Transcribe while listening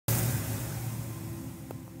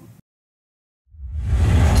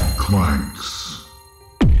Klanx.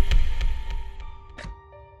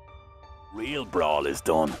 Real brawl is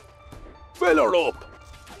done. Fill her up.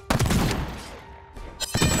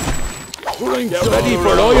 Get ready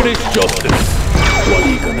for Irish justice. What are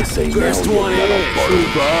you gonna say now? First one in.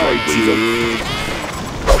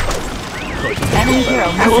 Enemy hero.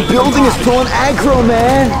 Our building is pulling aggro,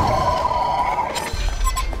 man.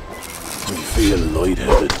 We feel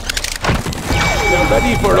lightheaded. Get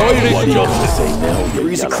ready for Irish justice. What are you gonna say now?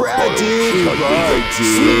 Freeze a crowd, dude.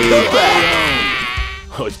 Sweet comeback.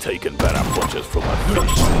 I've taken better punches from a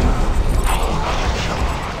fish.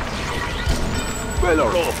 Fill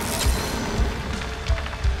her up.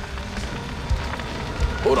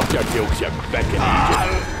 Hold up your jokes, you beckoning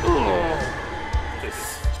Egypt. This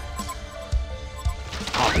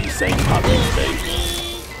Poppy St. Poppy's Day.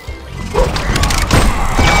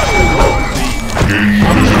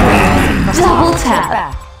 Double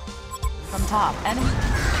tap. From top. Enemy.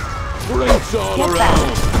 Drinks all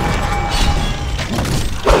around.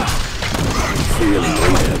 Feeling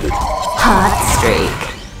lightheaded. Hot streak.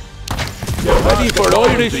 Get ready for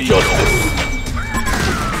Irish justice.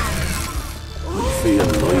 Feel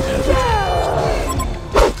lightheaded.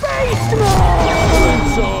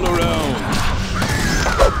 Drinks all around.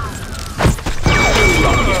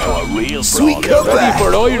 Real Sweet brawl. Get ready comeback. for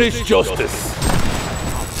Irish justice.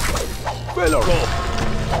 Fill her up.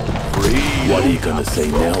 What are you gonna say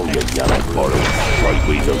now, you yellow burrow? Right,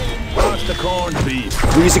 weasel. Pass the corned beef.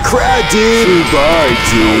 Freeze a crowd, dude. Goodbye,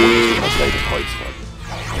 dude. I'll play the pipes for you.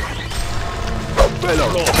 Fill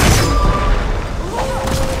her up.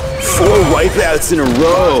 4 wipeouts in a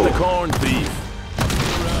row. The corned beef.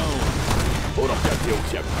 Hold up that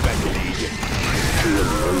jokes, you beckoning Egypt. Feel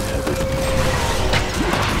lightheaded.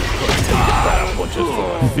 Take the better punches for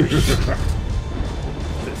a fish.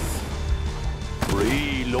 This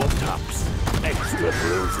 3 low taps, extra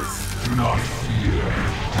bruises. Not here.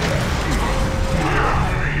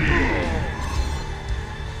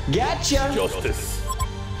 Gotcha. Justice.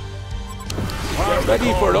 Get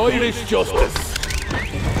ready for Irish justice.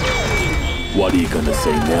 What are you gonna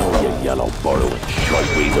say now, you yellow burrowing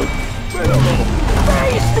shite weasel?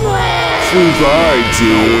 Goodbye,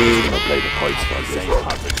 dude. Gonna play the pipes for St.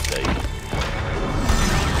 Patrick's Day.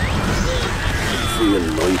 Feel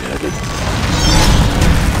lightheaded.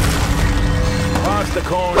 Pass the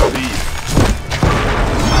corned beef.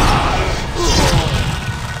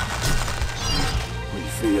 We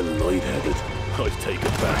feel lightheaded. I've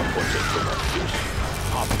taken better punches from our fish.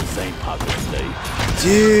 Happy St. Patrick's Day.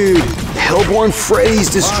 Dude, Hellborn Freddy's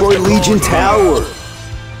destroyed Legion Tower.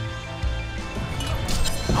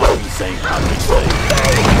 Happy St. Patrick's Day.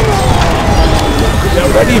 Get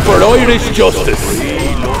ready for Irish justice.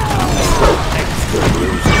 Extra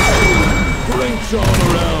bruises. Drinks all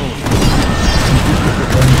around.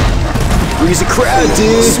 Freeze a crowd,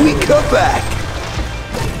 dude. Sweet cutback.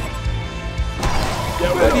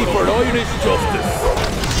 Get ready for Irish justice.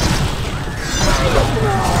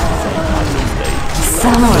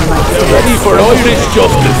 Someone like Get ready for Irish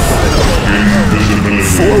justice.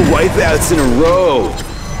 4 wipeouts in a row.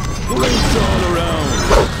 Drinks all around.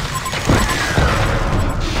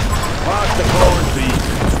 Pass the corned beef.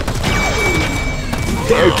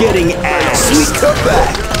 They're getting ass. Sweet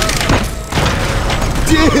cutback.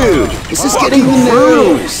 Dude, this is getting the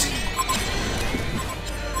news.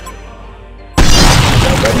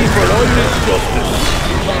 Get ready for Irish justice.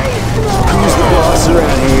 Who's the boss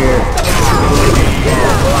around here?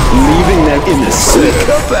 Leaving them in the sweet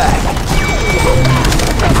cutback.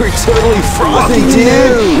 We're totally frothing,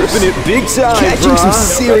 dude. Ripping it big time, catching some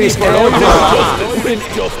serious Irish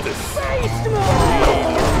justice.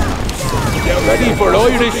 Get ready for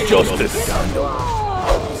Irish justice.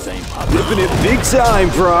 Ripping it big time,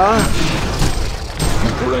 brah.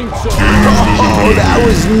 Drinks all Oh, that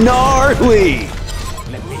was gnarly.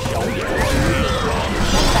 Let me show you.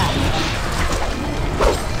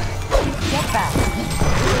 Get back.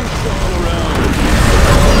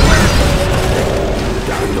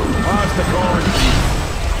 Pass the corned beef.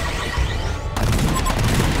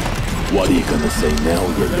 What are you gonna say now,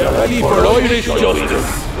 you Get ready for Irish justice.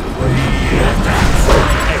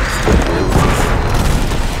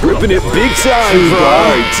 Ripping it big time,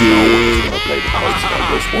 brah. Dude. Gonna play the pipes like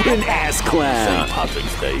this What one. an ass clown. St.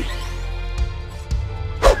 Patrick's Day.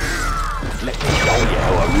 Let me show you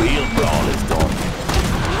how a real brawl is done.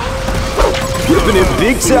 Ripping it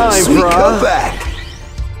big time, Sweet brah. cutback.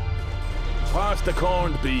 Pass the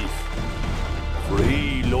corned beef.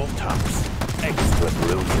 3 love taps. Extra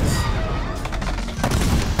bruises.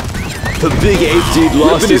 The big ape dude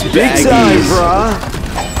lost his big time, brah.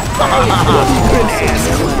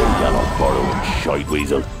 Yellow burrowing shite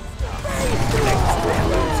weasel.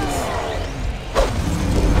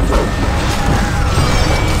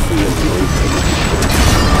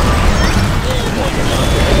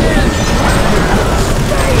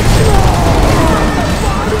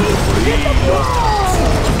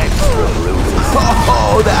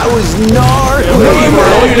 gnarly!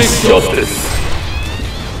 Irish justice.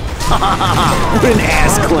 What an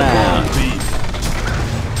ass clown!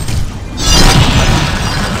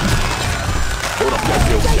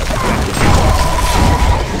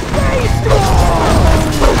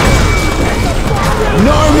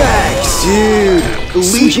 Narmax! Dude, the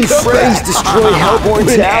Legion Freys destroy Hellborn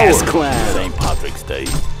Tower! St. Patrick's Day.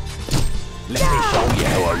 Let me show you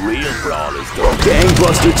how a real brawl is done.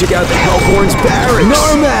 Gangbuster took out the Hellborn's barracks!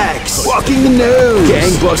 Narmax! Walking the nose!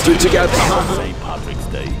 Gangbuster took out the St. Patrick's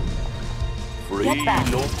Day. Free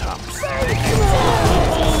love taps.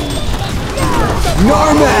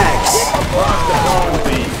 Narmax!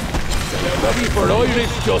 Ready for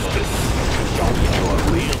Irish justice.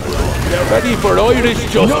 They're ready for Irish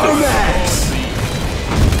justice. Narmax!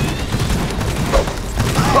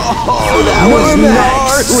 Oh, that was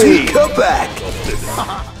gnarly! Come back!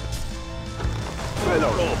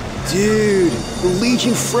 Dude, the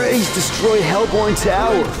Legion Freys destroyed Hellborn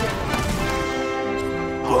Tower.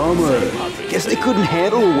 Bummer. Guess they couldn't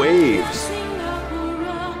handle the waves.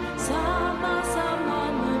 Singapura,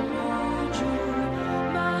 sama-sama menuju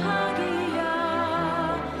bahagia,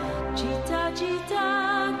 cita-cita